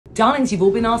Darlings, you've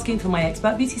all been asking for my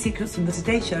expert beauty secrets from the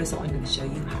Today Show, so I'm going to show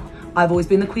you how. I've always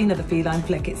been the queen of the feline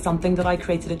flick. It's something that I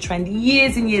created a trend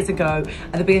years and years ago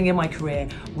at the beginning of my career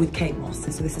with Kate Moss.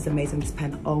 So this is amazing, this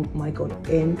pen, oh my God,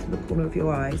 into the corner of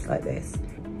your eyes like this.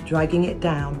 Dragging it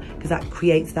down, because that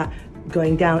creates that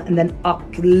going down and then up,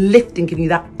 lifting, giving you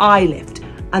that eye lift.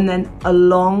 And then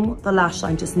along the lash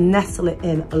line, just nestle it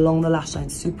in along the lash line,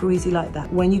 super easy like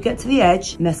that. When you get to the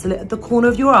edge, nestle it at the corner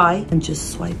of your eye and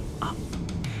just swipe up.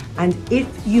 And if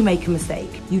you make a mistake,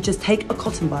 you just take a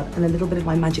cotton bud and a little bit of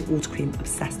my magic water cream,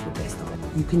 obsessed with this.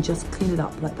 You can just clean it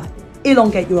up like that.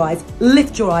 Elongate your eyes,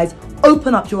 lift your eyes,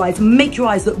 open up your eyes, make your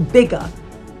eyes look bigger.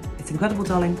 It's incredible,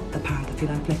 darling. The power of the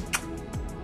feline flick.